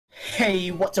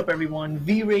Hey, what's up everyone?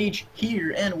 V-Rage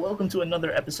here, and welcome to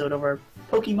another episode of our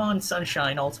Pokemon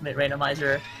Sunshine Ultimate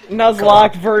Randomizer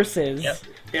Nuzlocke versus. Yep,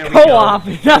 there we Co-op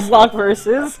Nuzlocke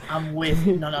versus. I'm with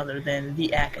none other than the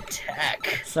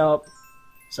AckAttack. So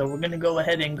we're gonna go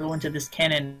ahead and go into this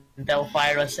cannon that'll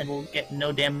fire us and we'll get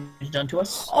no damage done to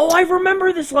us. oh, I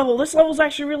remember this level. This level's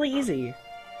actually really easy.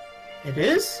 It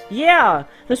is? Yeah,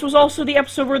 this was also the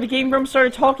episode where the Game Room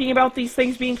started talking about these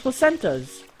things being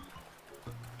placentas.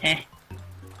 Heh.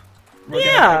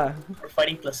 Yeah. We're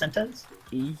fighting placentas?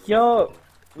 Yo,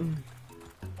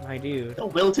 my dude. The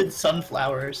wilted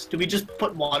sunflowers. Do we just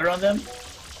put water on them?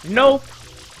 Nope.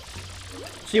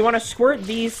 So you want to squirt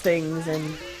these things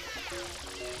and.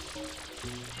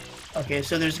 Okay,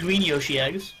 so there's green Yoshi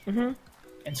eggs. Mm-hmm.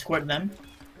 And squirt them.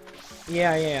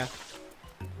 Yeah.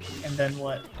 And then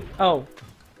what? Oh.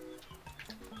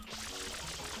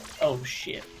 Oh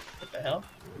shit. What the hell?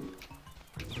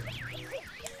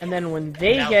 And then when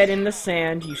they Now get in the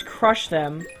sand, you crush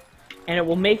them, and it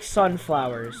will make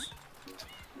sunflowers.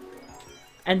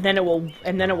 And then it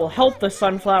will help the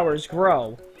sunflowers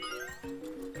grow.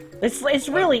 It's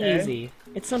really easy.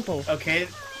 It's simple. Okay,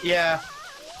 yeah.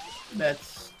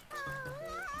 That's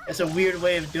a weird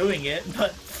way of doing it,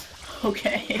 but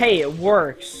okay. Hey, it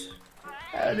works.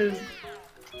 How does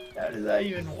that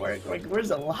even work? Like, where's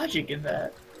the logic in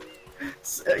that?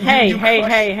 Hey. You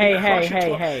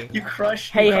crush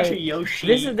Hey, a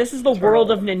Yoshi. This is the world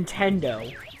of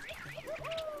Nintendo.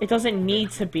 It doesn't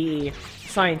need to be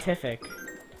scientific.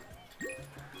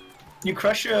 You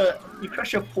crush a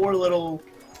poor little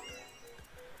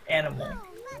animal.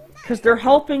 Cause they're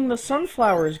helping the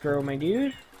sunflowers grow, my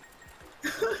dude.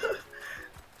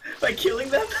 By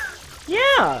killing them?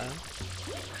 Yeah.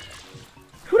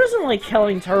 Who doesn't like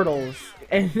killing turtles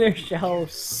and their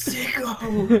shells?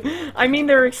 Sicko. I mean,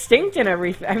 they're extinct and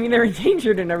everything. I mean, they're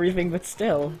endangered and everything, but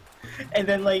still. And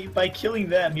then, like, by killing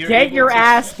them, you're Get able your to...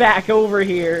 ass back over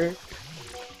here.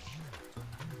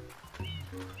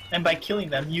 And by killing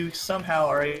them, you somehow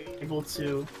are able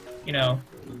to, you know,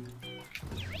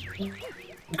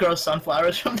 grow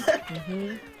sunflowers from them.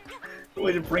 Mm-hmm.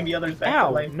 Way to bring the others back Ow,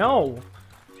 to life. no.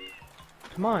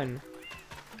 Come on.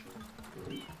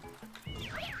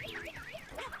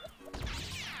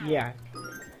 Yeah.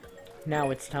 Now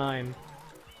it's time.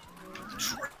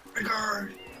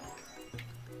 Triggered.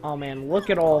 Oh man,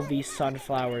 look at all these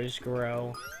sunflowers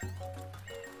grow.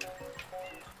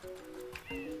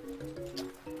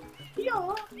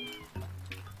 Yeah.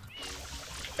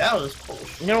 That was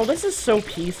bullshit. You know, this is so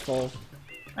peaceful.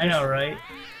 I know, right?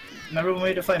 Remember when we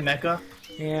had to fight Mecha?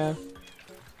 Yeah.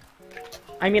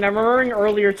 I mean, I'm remembering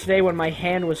earlier today when my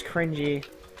hand was cringy.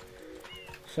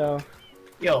 So...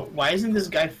 Yo, why isn't this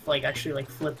guy, like, actually, like,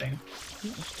 flipping?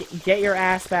 Get your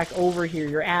ass back over here.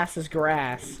 Your ass is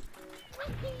grass.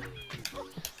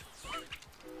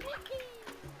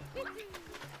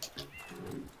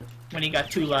 When he got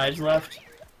 2 lives left.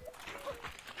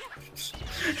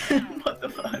 What the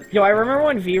fuck? Yo, I remember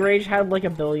when V-Rage had like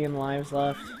 1 billion lives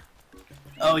left.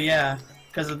 Oh, yeah.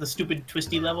 Because of the stupid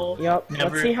twisty level? Yep. Never,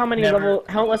 let's see how many never...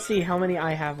 let's see how many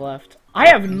I have left. I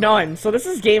have none, so this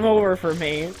is game over for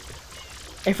me.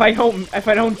 If I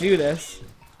don't do this.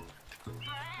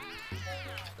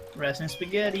 Rest in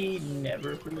spaghetti,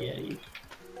 never forgetty.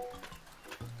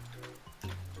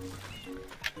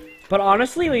 But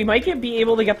honestly, we might be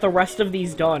able to get the rest of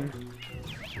these done.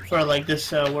 For, like,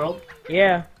 this, world?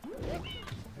 Yeah.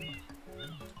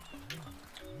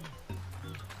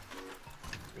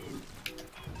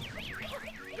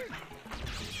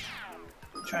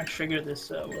 I'm trying to trigger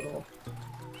this, little...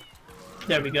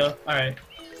 There we go. Alright.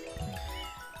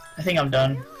 I think I'm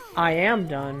done. I am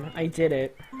done. I did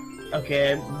it.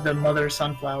 Okay, the mother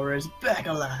sunflower is back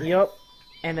alive. Yep.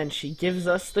 And then she gives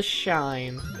us the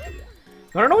shine.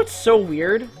 I don't know what's so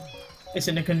weird. It's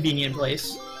in a convenient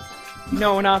place.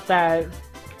 No, not that.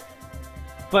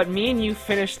 But me and you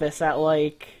finished this at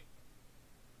like...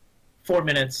 4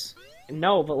 minutes.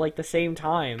 No, but like the same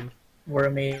time. We're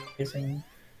amazing.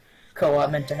 Co-op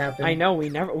meant to happen. I know, we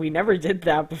never did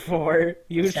that before. 10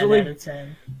 Usually... out of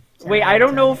 10. Wait, I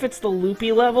don't know if it's the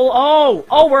loopy level. Oh!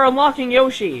 Oh, we're unlocking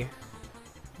Yoshi!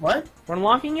 What? We're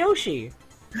unlocking Yoshi.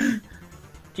 Do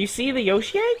you see the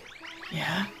Yoshi egg?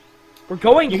 Yeah. We're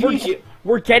getting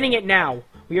it now.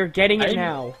 We are getting it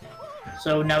now.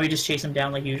 So now we just chase him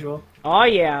down like usual? Oh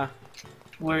yeah.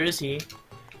 Where is he?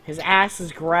 His ass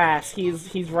is grass.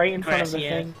 He's right in front of the Grassy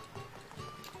thing.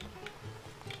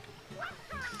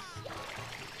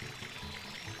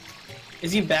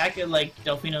 Is he back at, like,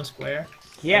 Delfino Square?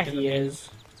 Yeah, like he is.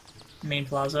 Main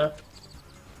plaza?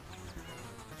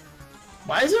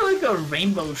 Why is there like a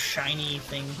rainbow shiny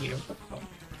thing here?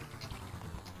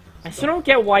 I still don't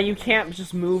get why you can't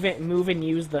just move and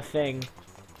use the thing.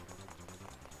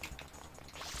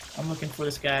 I'm looking for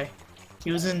this guy.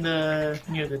 He was in the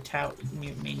near the tower,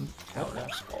 near main tower.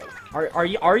 Skull.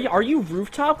 Are you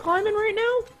rooftop climbing right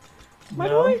now? My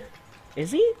No. boy?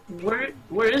 Is he?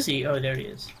 Where is he? Oh, there he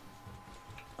is.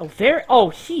 Oh, there. Oh,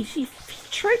 he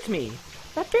tricked me.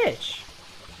 That bitch.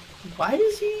 Why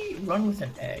does he run with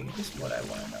an egg? This is what I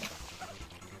want to know.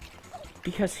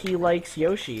 Because he likes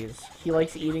Yoshis. He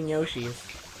likes eating Yoshis.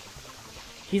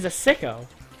 He's a sicko.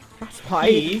 That's why.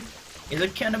 He is a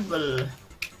cannibal.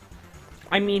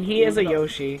 I mean, he is a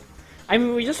Yoshi. I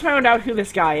mean, we just found out who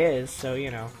this guy is, so,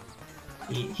 you know.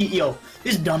 Yo,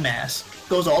 this dumbass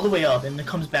goes all the way up and then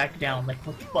comes back down. Like,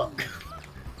 what the fuck?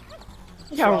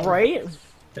 Yeah, right?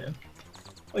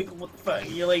 Like, what the fuck?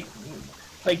 You're like,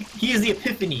 he is the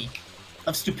epiphany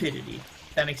of stupidity.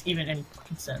 If that makes even any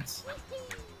fucking sense.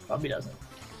 Probably doesn't.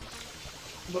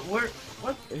 But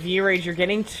what? V-Rage, you're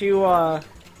getting too,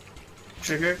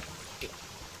 Trigger?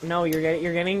 No, you're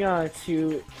getting,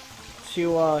 too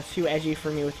edgy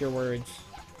for me with your words.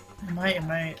 Am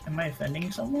I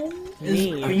offending someone?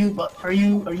 Me. Are you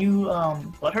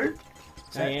butthurt?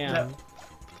 I am.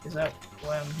 Is that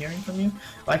what I'm hearing from you?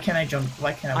 Why can't I jump?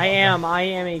 Why can't I? I am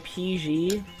a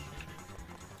PG.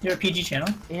 You're a PG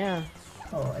channel? Yeah.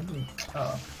 Oh, I didn't.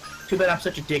 Oh, too bad I'm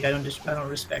such a dick. I don't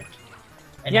respect.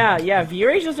 Anyone. Yeah.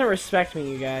 V-Rage doesn't respect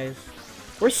me, you guys.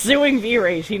 We're suing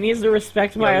V-Rage. He needs to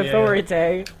respect my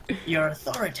authority. Your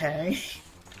authority.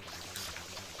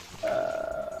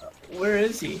 Where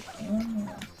is he?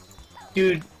 Oh.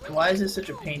 Dude, why is this such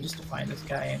a pain just to find this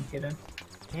guy and hit him?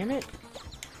 Damn it.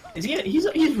 Is he?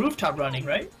 He's rooftop running,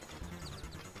 right?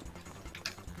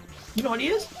 You know what he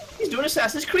is? He's doing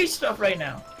Assassin's Creed stuff right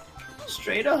now.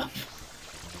 Straight up.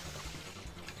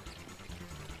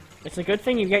 It's a good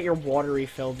thing you get your water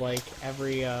refilled, like,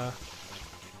 every,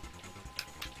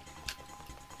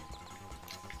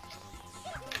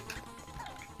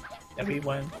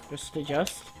 Everyone.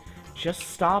 Just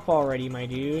stop already, my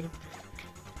dude.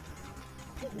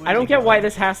 I don't get why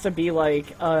this has to be,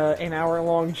 like, an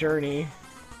hour-long journey.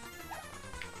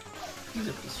 He's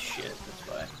a piece of shit, that's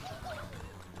why.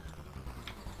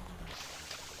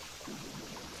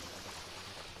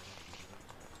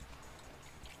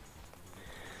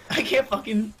 I can't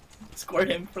fucking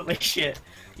squirt him for, like, shit.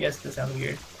 Yes, that sounds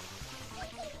weird.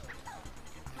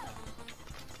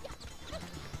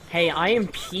 Hey, I am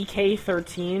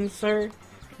PK-13, sir.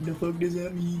 The fuck does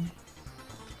that mean?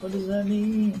 What does that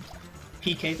mean?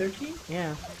 PK-13?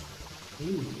 Yeah.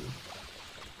 Ooh.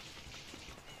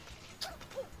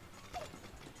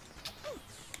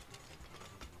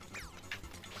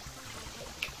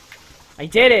 I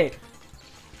did it!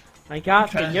 I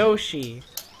got the Yoshi.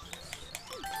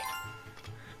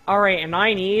 Alright, and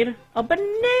I need a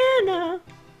banana!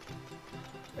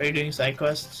 Are you doing side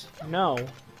quests? No.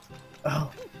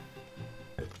 Oh.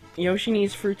 Yoshi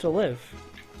needs fruit to live.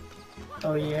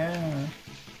 Oh yeah.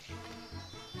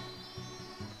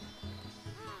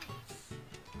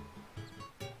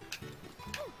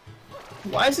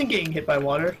 Why isn't getting hit by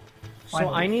water? So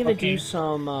I need to do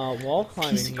some wall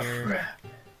climbing here. Crap.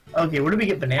 Okay, where do we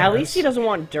get bananas? At least he doesn't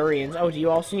want durians. Oh, do you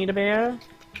also need a banana?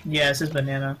 Yeah, it says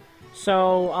banana.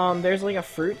 So, there's like a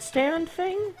fruit stand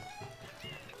thing?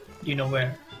 Do you know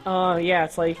where? Yeah,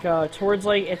 it's like, towards,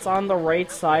 like, it's on the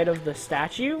right side of the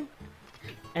statue.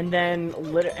 And then,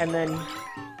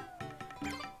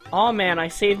 oh man, I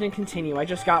saved and continue. I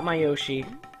just got my Yoshi.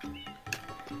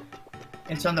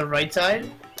 It's on the right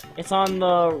side? It's on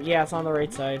the, yeah, it's on the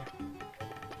right side.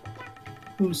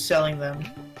 Who's selling them?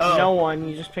 Oh. No one,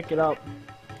 you just pick it up.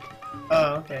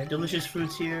 Oh, okay. Delicious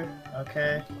fruits here.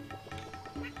 Okay.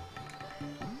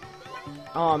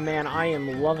 Oh man, I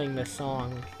am loving this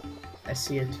song. I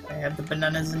see it. I have the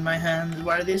bananas in my hands.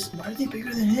 Why are they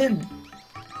bigger than him?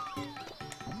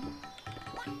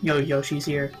 Yo, Yoshi's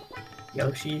here.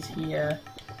 Yoshi's here.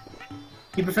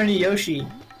 You prefer to Yoshi.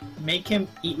 Make him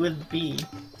eat with B.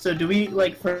 So do we,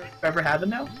 like, forever have him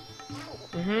now?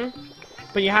 Mm-hmm.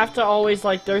 But you have to always,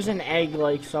 like, there's an egg,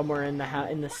 like, somewhere in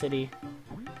the city.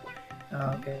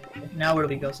 Oh, okay. Now where do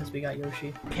we go since we got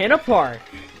Yoshi? Pinna Park!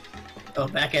 Oh,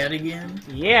 back at it again?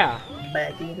 Yeah.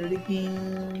 Back at it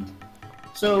again.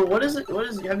 So what is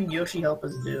having Yoshi help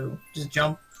us do? Just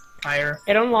jump higher?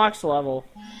 It unlocks level.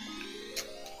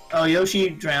 Oh, Yoshi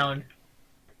drowned.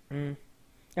 Mm.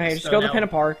 Okay, just go to Pinna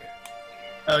Park.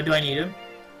 Oh, do I need him?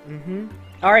 Mm-hmm.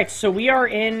 Alright, so we are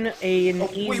in an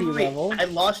easy level. I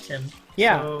lost him.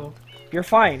 Yeah. So... You're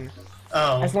fine.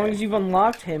 Oh. Okay. As long as you've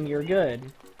unlocked him, you're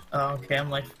good. Oh, okay. I'm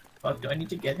like, fuck, do I need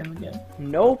to get him again?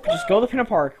 Nope, just go to Pinna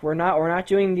Park. We're not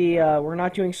doing the, we're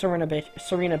not doing Serena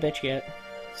Bitch yet.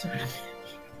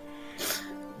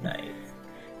 Nice.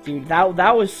 Dude,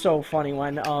 that was so funny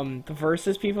when the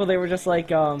Versus people, they were just like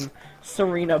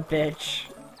Serena bitch.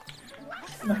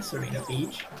 Not Serena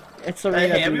Beach. It's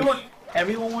Serena Hey, Beach.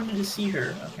 everyone wanted to see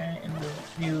her, okay, in the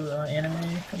new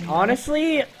anime.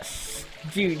 Honestly,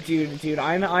 dude,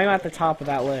 I'm at the top of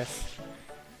that list.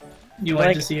 You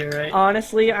wanted to see her, right?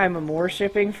 Honestly, I'm a more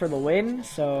shipping for the win,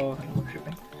 so.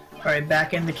 Alright,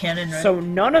 back in the canon, right? So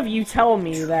none of you tell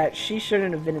me that she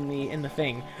shouldn't have been in the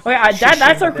thing. Okay,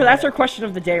 that's our question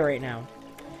of the day right now.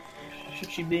 Should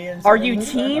she be in? Are you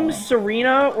team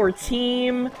Serena or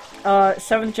team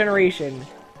 7th generation?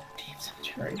 Team 7th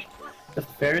generation. The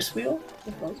Ferris wheel?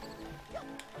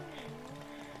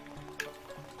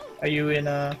 Are you in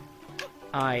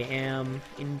I am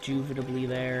indubitably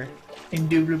there.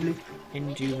 Indubitably?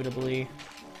 Indubitably.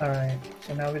 Alright,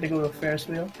 so now we're gonna go to a Ferris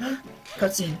wheel.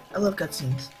 Cutscene. I love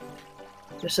cutscenes.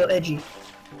 They're so edgy.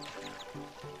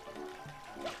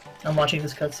 I'm watching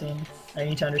this cutscene. I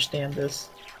need to understand this.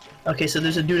 Okay, so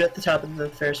there's a dude at the top of the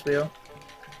Ferris wheel.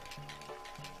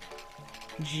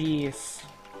 Jeez.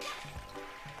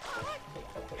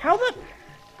 How the...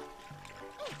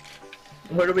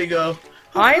 Where do we go?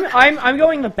 I'm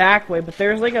going the back way, but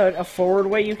there's like a forward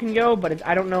way you can go, but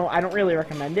I don't know, I don't really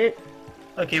recommend it.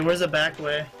 Okay, where's the back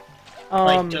way?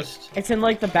 Like just... It's in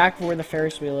like the back where the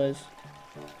Ferris wheel is.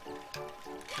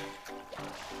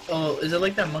 Oh, is it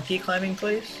like that monkey climbing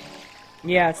place?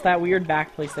 Yeah, it's that weird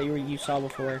back place that you saw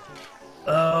before.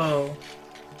 Oh.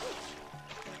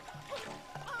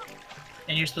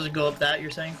 And you're supposed to go up that, you're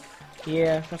saying?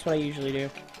 Yeah, that's what I usually do.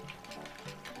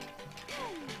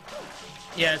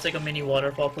 Yeah, it's like a mini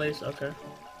waterfall place, okay.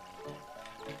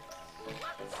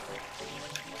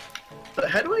 But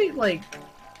how do I, like...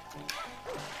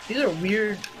 These are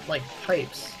weird, like,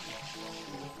 pipes.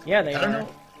 Yeah, they are.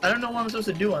 I don't know what I'm supposed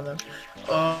to do on them.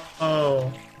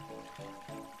 Oh.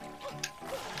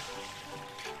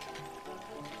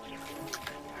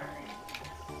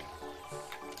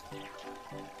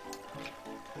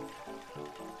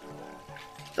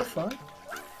 What the fuck?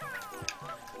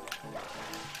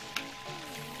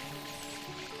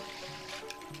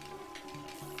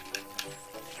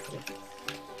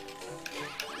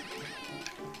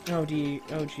 Oh, oh,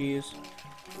 jeez.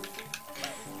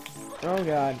 Oh,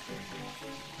 God.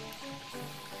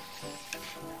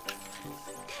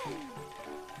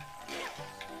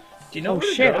 Do you know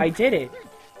where shit, to go? I did it.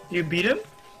 You beat him?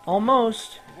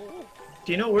 Almost.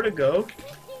 Do you know where to go?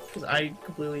 Because I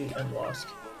completely am lost.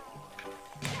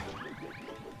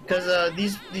 Because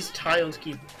these tiles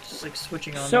keep just like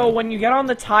switching on. So them. when you get on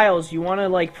the tiles, you want to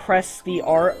like press the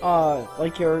R,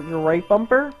 like your right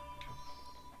bumper.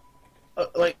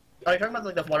 Like, are you talking about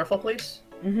like the waterfall place?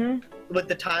 Mm-hmm. With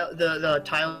the the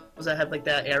tiles that have like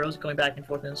that arrows going back and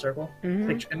forth in a circle. Mm-hmm.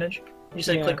 Picture image. You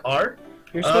said click R.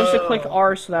 You're supposed to click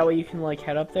R so that way you can like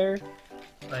head up there.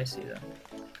 I see that.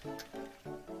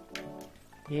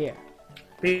 Yeah.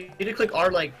 But you need to click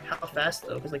R like how fast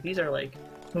though? Because like these are like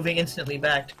moving instantly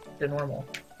back to normal.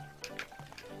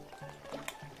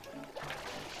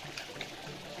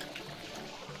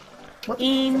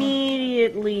 Immediately.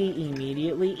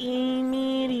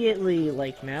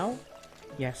 Like now?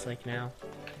 Yes, like now.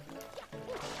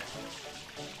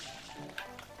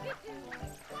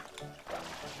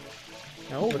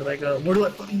 No. Where do I go? Where do I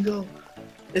fucking go?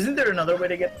 Isn't there another way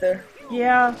to get there?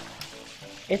 Yeah.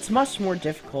 It's much more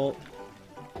difficult.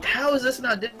 How is this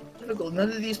not difficult? None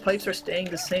of these pipes are staying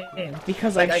the same.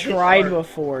 Because like, I've tried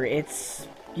before. It's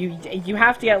you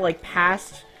have to get like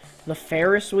past the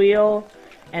Ferris wheel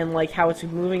and like how it's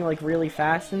moving like really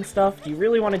fast and stuff. Do you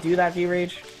really want to do that,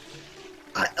 V-Rage?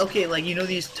 Okay, like you know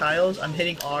these tiles? I'm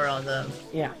hitting R on them.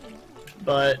 Yeah.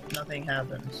 But nothing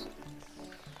happens.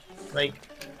 Like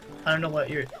I don't know what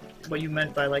you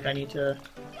meant by like I need to.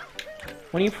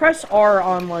 When you press R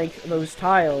on like those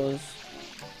tiles.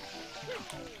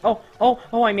 Oh!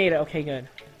 I made it. Okay, good.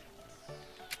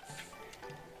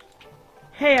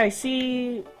 Hey, I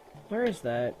see. Where is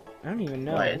that? I don't even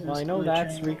know. Well, I know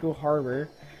that's Riku Harbor.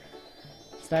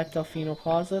 Is that Delfino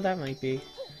Plaza? That might be.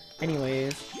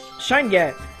 Anyways, Shine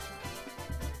Get.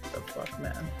 The fuck,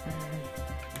 man.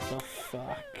 The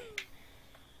fuck.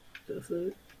 The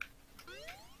food.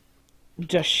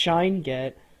 Just Shine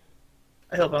Get.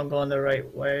 I hope I'm going the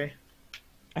right way.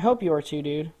 I hope you are too,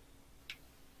 dude.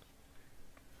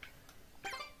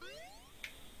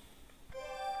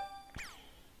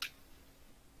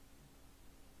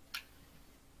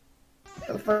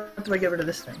 How the fuck do I get rid of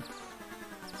this thing?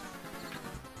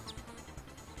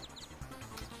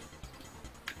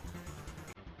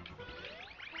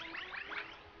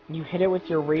 You hit it with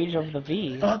your Rage of the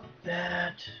V. Fuck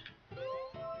that.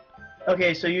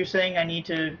 Okay, so you're saying I need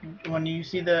to, when you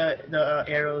see the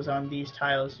arrows on these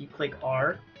tiles, you click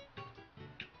R.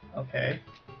 Okay.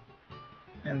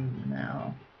 And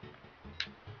now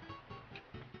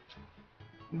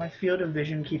my field of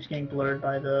vision keeps getting blurred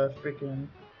by the freaking.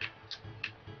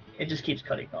 It just keeps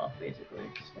cutting off, basically,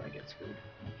 so I get screwed.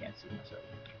 I can't see myself.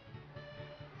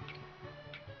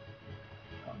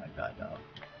 Oh my god, no.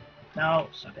 No,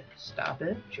 stop it. Stop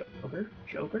it. Joker.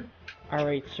 Joker.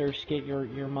 Alright, Sir Skit,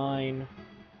 you're mine.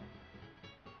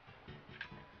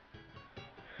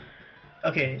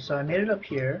 Okay, so I made it up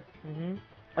here. Mm-hmm.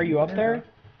 Are you up there?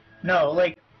 No,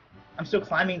 like, I'm still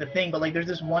climbing the thing, but like, there's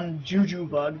this one juju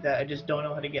bug that I just don't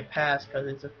know how to get past because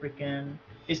it's a freaking.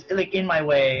 It's like in my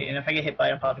way, and if I get hit by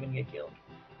it, I'm probably gonna get killed.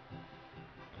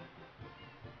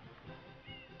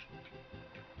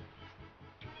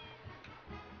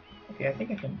 Okay, I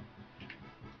think I can.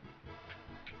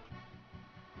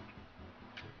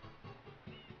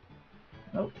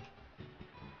 Nope.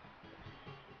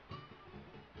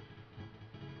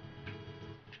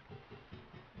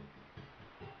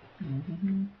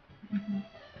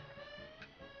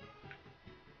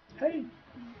 Hey.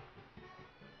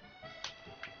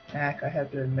 Ack, I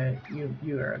have to admit,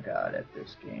 you are a god at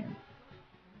this game.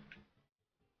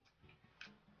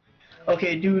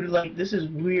 Okay, dude, like, this is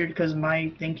weird because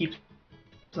my thing keeps,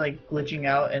 like, glitching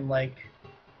out and, like,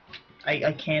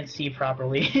 I can't see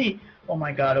properly. Oh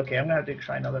my god, okay, I'm gonna have to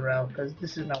try another route because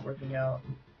this is not working out.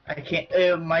 I can't,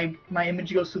 my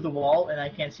image goes through the wall and I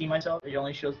can't see myself. It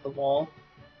only shows the wall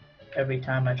every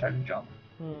time I try to jump.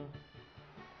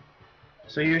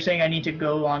 So you're saying I need to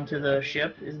go onto the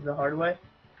ship is the hard way?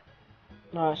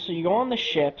 So you go on the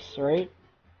ships, right?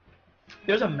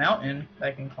 There's a mountain that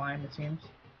I can climb, it seems.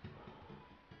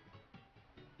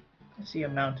 I see a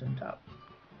mountain top.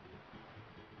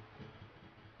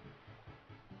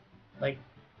 Like,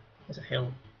 there's a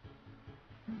hill.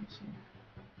 Let me see.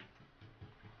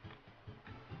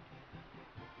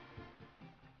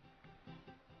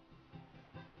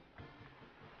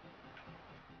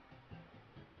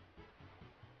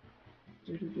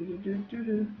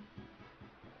 Do-do-do-do-do-do-do.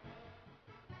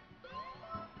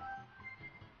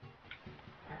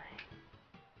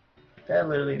 That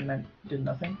literally did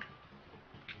nothing.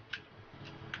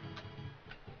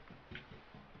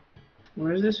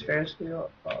 Where's this Ferris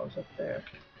wheel? Oh, it's up there.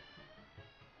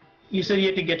 You said you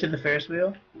had to get to the Ferris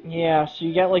wheel? Yeah, so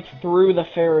you get like through the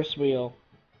Ferris wheel.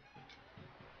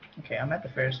 Okay, I'm at the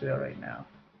Ferris wheel right now.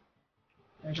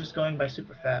 It's just going by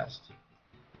super fast.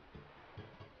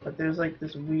 But there's like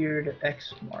this weird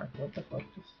X mark. What the fuck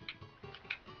is...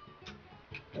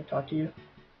 Did I talk to you?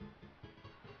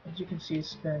 As you can see,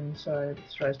 spin. Sorry,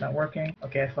 this try's not working.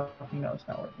 Okay, I fucking know it's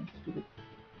not working. Stupid.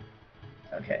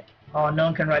 Okay. Oh, no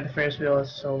one can ride the Ferris wheel.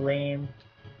 It's so lame.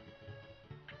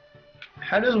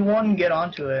 How does one get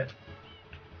onto it?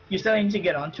 You said I need to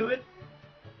get onto it?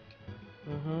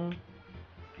 Mm-hmm.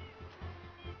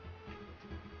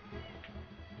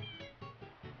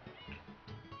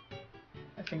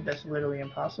 I think that's literally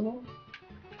impossible.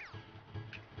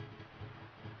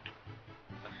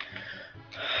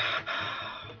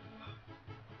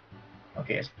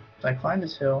 Okay, so I climbed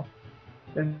this hill.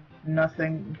 There's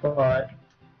nothing but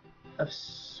a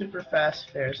super fast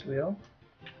Ferris wheel.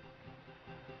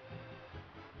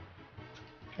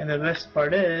 And the best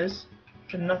part is,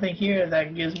 there's nothing here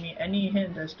that gives me any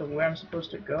hint as to where I'm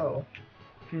supposed to go.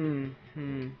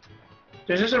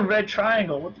 There's just a red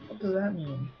triangle. What the fuck does that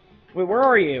mean? Wait, where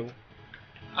are you?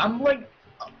 I'm like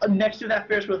next to that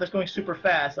Ferris wheel that's going super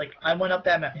fast. Like I went up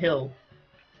that hill.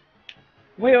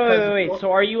 Wait.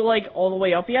 So are you like all the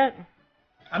way up yet?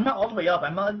 I'm not all the way up.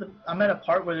 I'm at a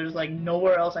part where there's like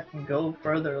nowhere else I can go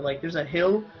further. Like there's a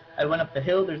hill. I went up the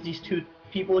hill. There's these two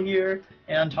people here,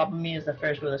 and on top of me is the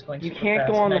Ferris wheel that's going super fast. You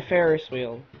can't go on the Ferris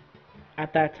wheel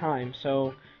at that time.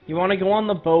 So you want to go on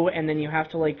the boat, and then you have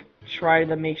to like try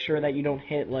to make sure that you don't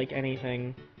hit like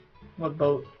anything. What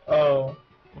boat? Oh.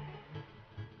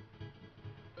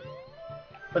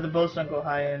 But the boats don't go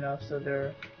high enough, so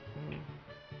they're...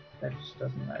 That just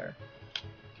doesn't matter.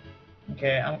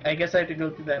 Okay, I guess I have to go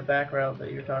through that back route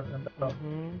that you're talking about.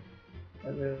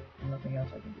 There's nothing else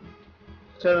I can do.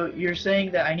 So you're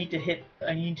saying that I need to hit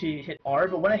R,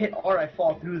 but when I hit R, I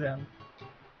fall through them.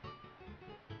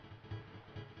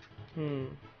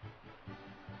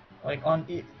 Like on,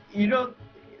 you know,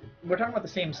 we're talking about the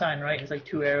same sign, right? It's like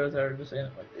two arrows that are just in.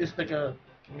 It's like a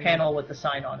panel with the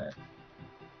sign on it.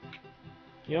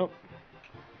 Yep.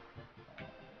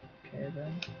 Okay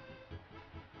then.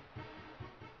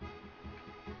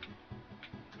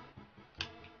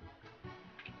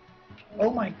 Oh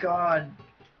my god.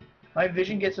 My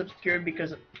vision gets obscured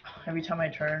because every time I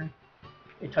turn,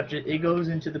 It touches. It goes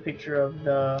into the picture of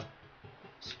the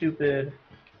stupid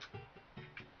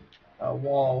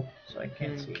wall, so I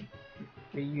can't see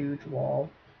the huge wall.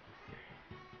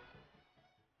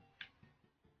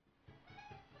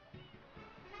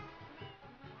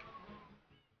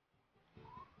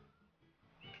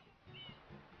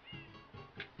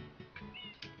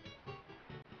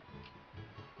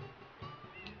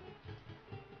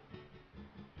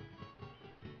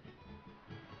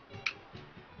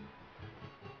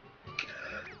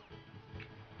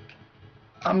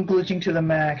 I'm glitching to the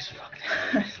max. Fuck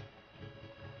that.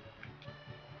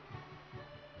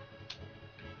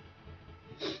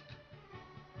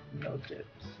 No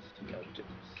tips. No tips.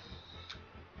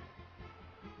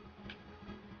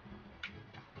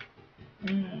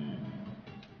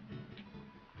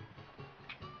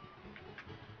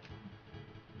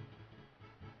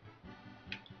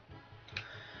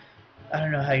 I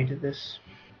don't know how you did this.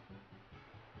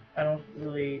 I don't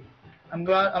really. I'm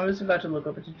just about to look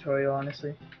up a tutorial,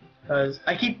 honestly, because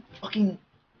I keep fucking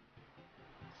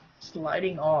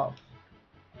sliding off,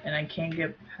 and I can't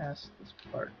get past this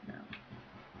part now.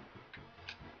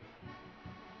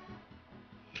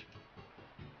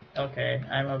 Okay,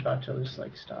 I'm about to just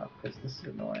like stop because this is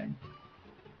annoying.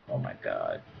 Oh my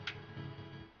god.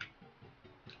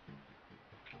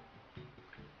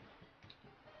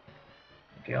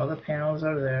 Okay, all the panels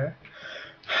are there.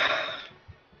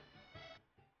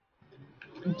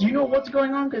 Do you know what's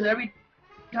going on? Because every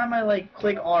time I like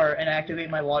click R and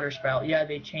activate my water spout, yeah,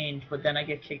 they change, but then I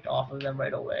get kicked off of them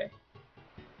right away.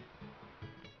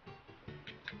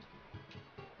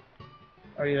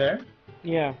 Are you there?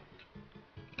 Yeah.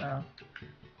 Oh.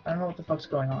 I don't know what the fuck's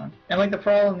going on. And like the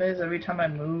problem is, every time I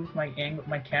move my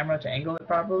camera to angle it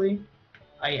properly,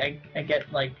 I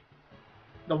get like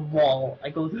the wall.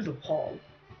 I go through the wall.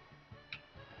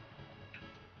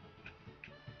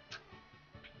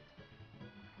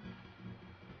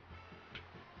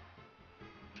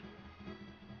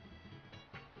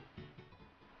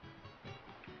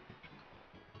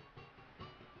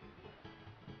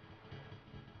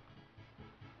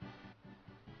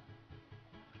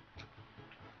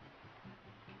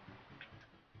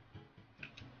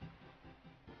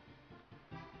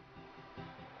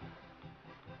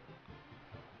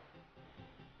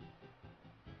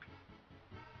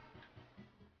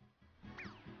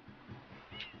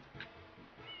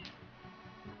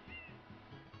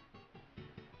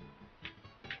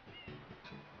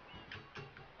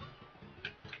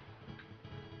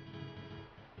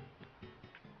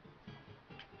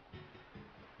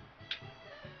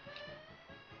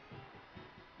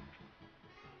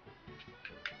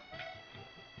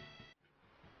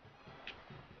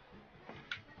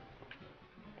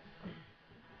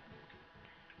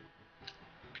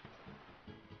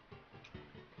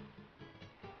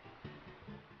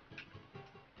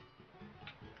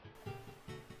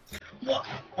 What?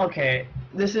 Okay,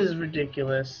 this is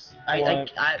ridiculous. I got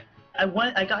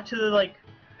to the, like,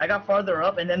 I got farther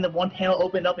up, and then the one panel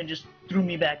opened up and just threw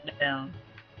me back down.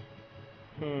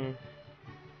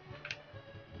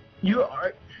 You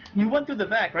went through the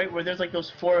back, right? Where there's like those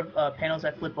 4 panels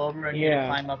that flip over and you can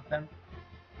climb up them.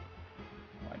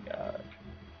 Oh my god.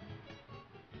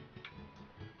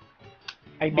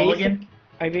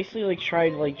 I basically like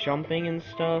tried like jumping and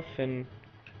stuff, and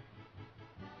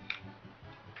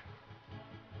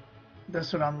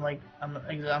that's what I'm like.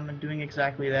 I'm doing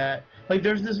exactly that. Like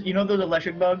there's this, you know, those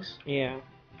electric bugs. Yeah.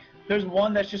 There's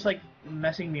one that's just like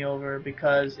messing me over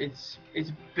because it's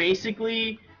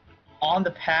basically on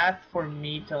the path for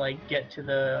me to like get to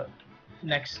the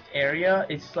next area.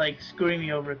 It's like screwing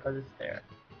me over because it's there,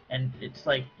 and it's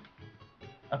like,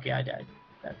 okay, I died.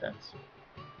 That's.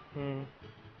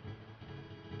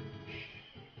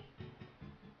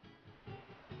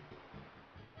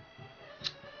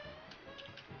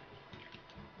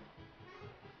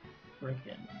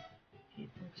 Freaking hate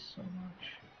this so much.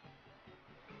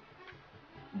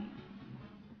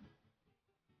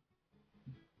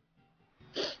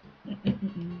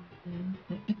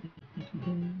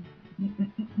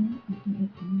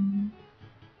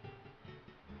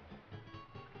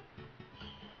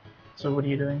 So what are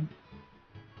you doing?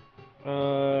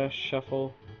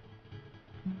 Shuffle.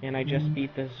 And I just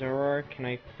beat the Zoroark. Can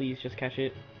I please just catch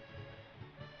it?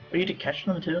 Are you to catch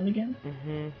them to them again?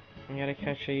 I gotta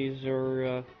catch a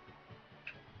Zoroark.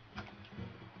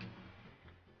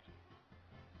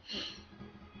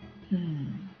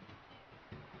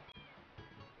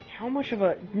 How much of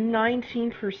a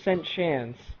 19%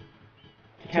 chance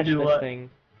to catch this thing?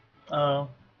 Oh.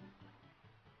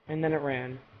 And then it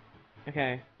ran.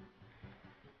 Okay.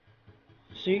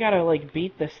 So you gotta like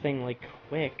beat this thing like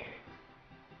quick.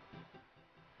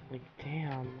 Like,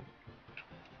 damn.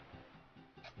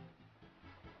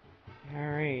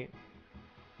 Alright.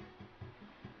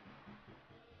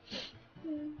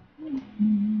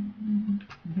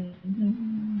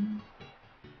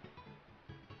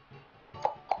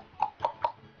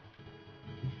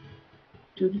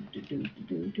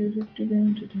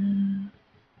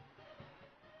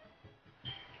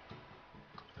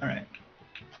 Alright.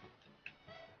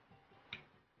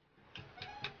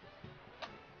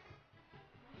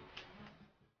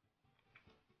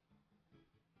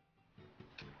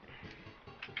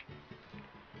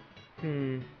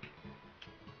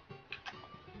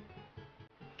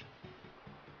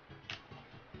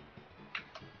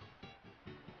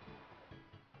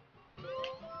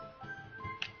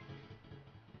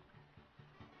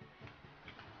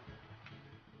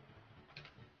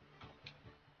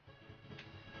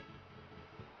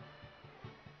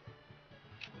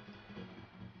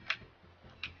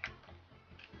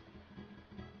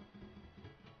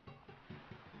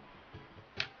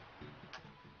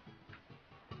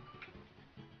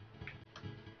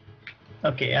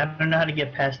 Okay, I don't know how to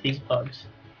get past these bugs.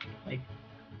 Like,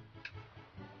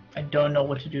 I don't know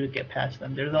what to do to get past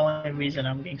them. They're the only reason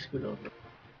I'm getting screwed over. Do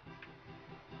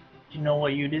you know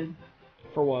what you did?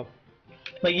 For what?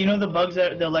 Like, you know the bugs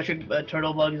that the electric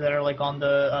turtle bugs that are like on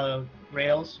the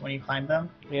rails when you climb them?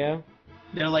 Yeah?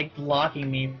 They're like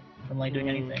blocking me from like doing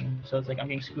anything. So it's like I'm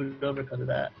getting screwed over because of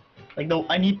that. Like, though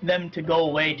I need them to go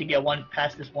away to get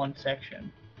past this one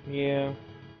section. Yeah.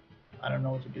 I don't know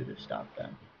what to do to stop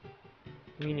them.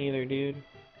 Me neither, dude.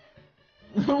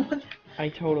 I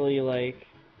totally, like...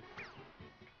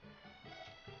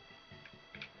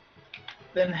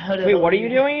 Then how do Wait, what are you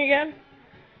doing again?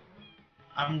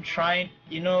 I'm trying,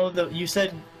 you know, you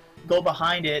said go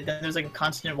behind it, then there's like a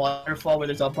constant waterfall where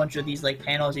there's a bunch of these like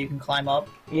panels that you can climb up.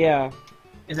 Yeah.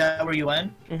 Is that where you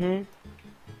went?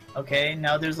 Mm-hmm. Okay,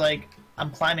 now there's like, I'm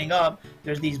climbing up,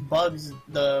 there's these bugs,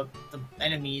 the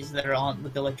enemies that are on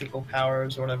with the electrical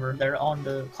powers or whatever, they're on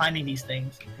the climbing these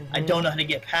things. I don't know how to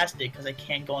get past it because I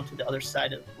can't go onto the other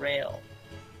side of the rail.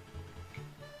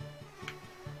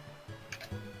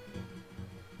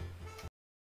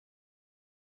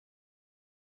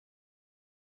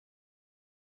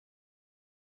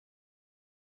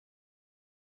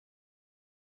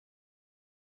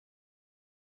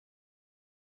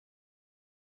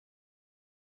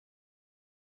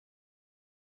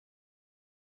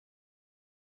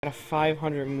 Got a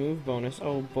 500 move bonus.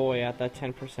 Oh boy, at that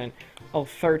 10%. Oh,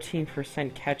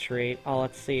 13% catch rate. Oh,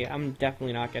 let's see. I'm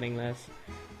definitely not getting this.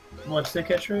 What's the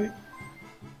catch rate?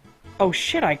 Oh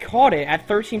shit, I caught it at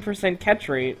 13% catch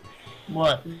rate.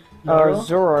 What?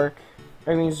 Zoroark.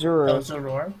 I mean Zoro. Oh,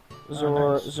 Zoror? Nice.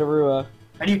 Zorua.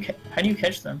 How do you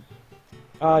catch them?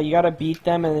 You gotta beat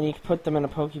them and then you can put them in a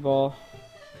Pokeball.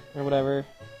 Or whatever.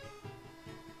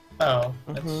 Oh,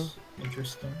 that's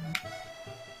interesting.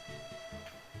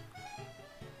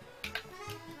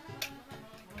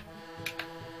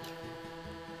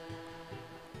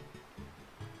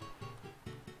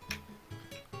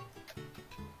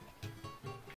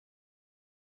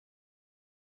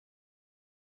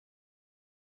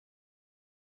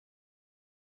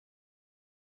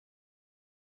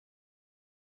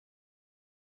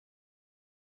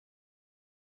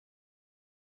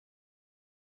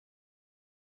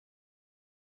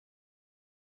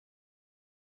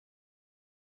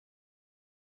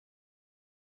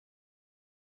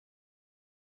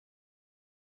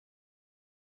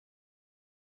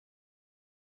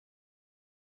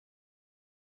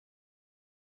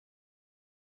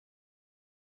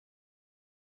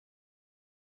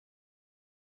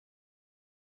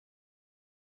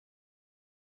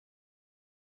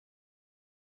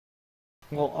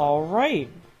 Well, alright.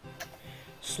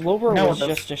 Slowbro was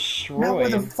just destroyed. Now where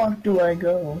the fuck do I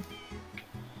go?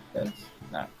 That's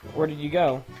not cool. Where did you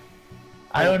go?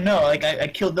 I don't know, like, I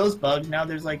killed those bugs, now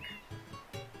there's, like,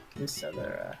 this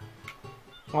other,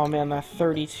 Oh man, that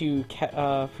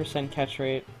 32% catch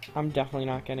rate. I'm definitely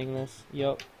not getting this.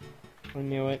 Yup. I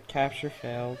knew it. Capture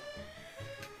failed.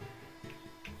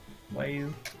 Why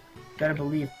you... Gotta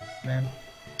believe, man.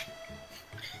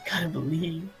 Gotta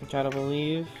believe. Gotta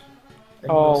believe.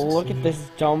 Oh, look at this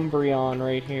Dumbreon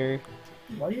right here.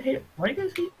 Why do you hate it? Why do you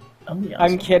guys hate Umbreon?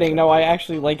 I'm kidding. No, I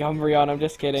actually like Umbreon. I'm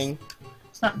just kidding.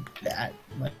 It's not that,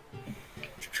 like,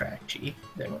 trashy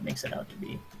that what makes it out to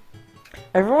be.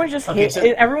 Everyone just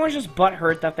everyone's just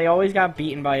butthurt that they always got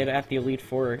beaten by it at the Elite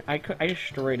Four. I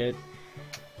destroyed it.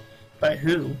 By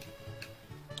who?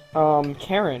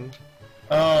 Karen.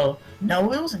 Oh,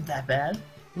 no, it wasn't that bad.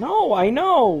 No, I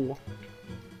know.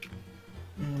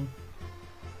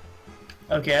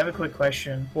 Okay, I have a quick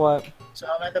question. What? So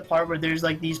I'm at the part where there's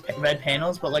like these red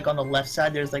panels, but like on the left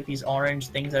side there's like these orange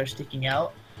things that are sticking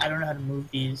out. I don't know how to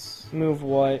move these. Move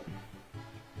what?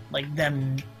 Like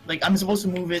them. Like I'm supposed to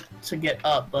move it to get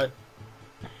up, but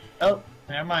oh,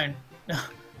 never mind.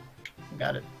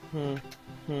 Got it.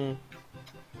 Mm.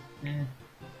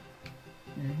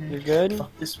 You're good?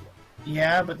 Fuck this.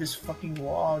 Yeah, but this fucking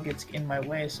wall gets in my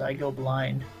way, so I go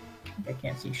blind. I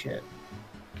can't see shit.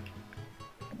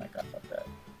 Oh my god, fuck that.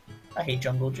 I hate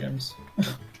jungle gyms.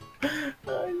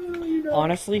 I really don't.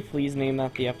 Honestly, please name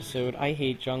that the episode. I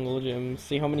hate jungle gyms.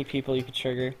 See how many people you could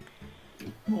trigger.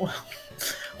 What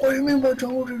do you mean by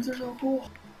jungle gyms? They're so cool.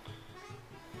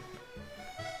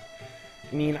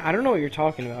 I mean, I don't know what you're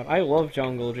talking about. I love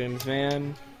jungle gyms,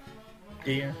 man.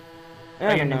 Do you? I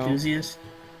Are you don't an know. enthusiast?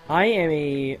 I am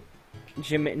a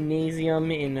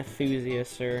gymnasium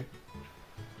enthusiast, sir.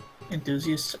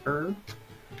 Enthusiast-er?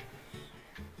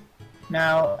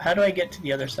 Now, how do I get to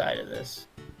the other side of this?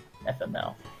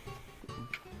 FML. What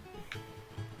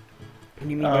do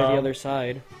you mean by the other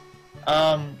side?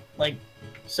 Like,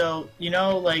 so, you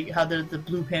know, like, how the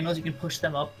blue panels, you can push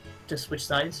them up to switch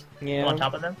sides? Yeah. On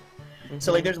top of them?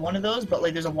 So, like, there's one of those, but,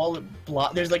 like, there's a wall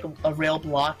block, there's, like, a rail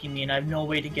blocking me, and I have no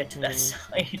way to get to that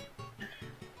side.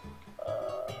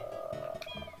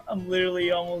 I'm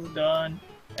literally almost done.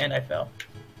 And I fell.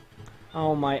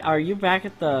 Oh my, are you back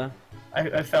at the...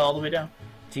 I fell all the way down.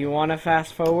 Do you want to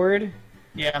fast forward?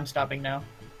 Yeah, I'm stopping now.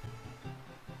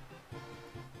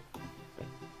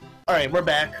 Alright, we're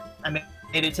back. I made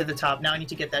it to the top. Now I need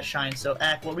to get that shine. So,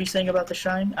 Ack, what were you saying about the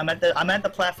shine? I'm at the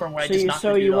platform where I just knocked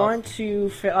the dude you off. want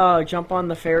to jump on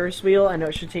the Ferris wheel, and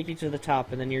it should take you to the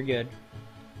top, and then you're good.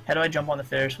 How do I jump on the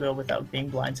Ferris wheel without being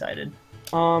blindsided?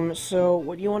 So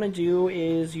what you want to do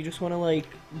is you just want to like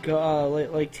go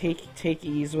like take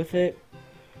ease with it.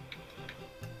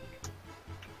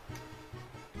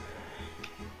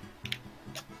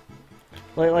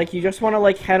 Like you just want to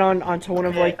like head onto one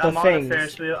of like the I'm things. on the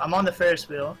Ferris wheel. I'm on the Ferris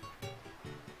wheel.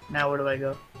 Now where do I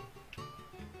go?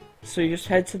 So you just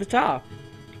head to the top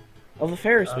of the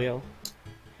Ferris wheel.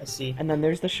 I see. And then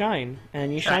there's the shine,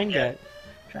 and you shine get.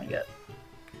 Shine get.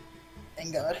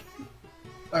 Thank God.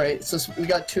 Alright, so we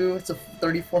got two. It's a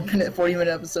 34-minute, 40-minute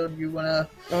episode. You wanna...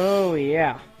 Oh,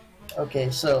 yeah. Okay,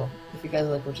 so, if you guys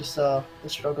like what you saw, the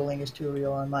struggling is too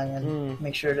real on my end.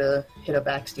 Make sure to hit up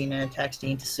Axteen and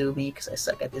Taxteen to sue me, because I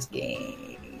suck at this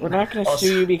game. We're not gonna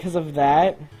sue you because of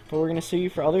that, but we're gonna sue you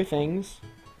for other things.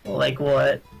 Like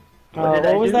what?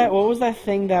 What was that? What was that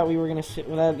thing that we were gonna sue?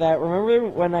 Remember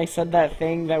when I said that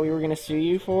thing that we were gonna sue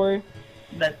you for?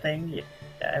 That thing? Yeah,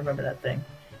 I remember that thing.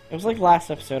 It was like last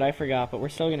episode, I forgot, but we're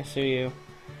still gonna sue you.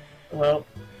 Well,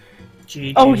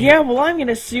 GG. Oh yeah, well I'm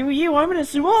gonna sue you, I'm gonna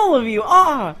sue all of you,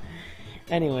 ah!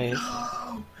 Anyways.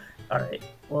 Alright,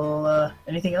 well,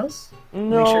 anything else?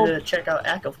 No. Make sure to check out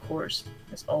Ack, of course.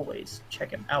 As always,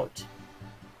 check him out.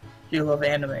 If you love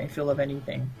anime, if you love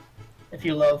anything. If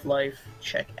you love life,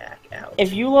 check Ack out.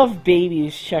 If you love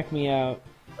babies, check me out.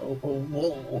 Oh,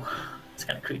 whoa. It's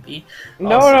kind of creepy.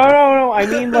 No, I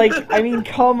mean,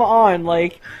 come on,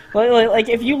 like,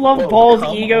 if you love bald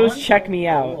egos, check me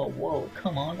out. Whoa,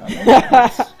 come on.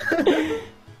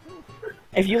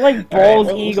 If you like bald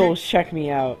eagles, check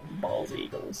me out. Bald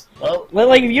eagles. Well,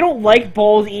 like, if you don't like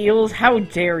bald eagles, how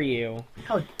dare you?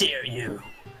 How dare you?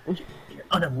 You're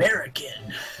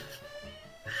un-American.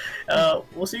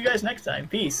 We'll see you guys next time.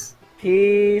 Peace.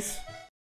 Peace.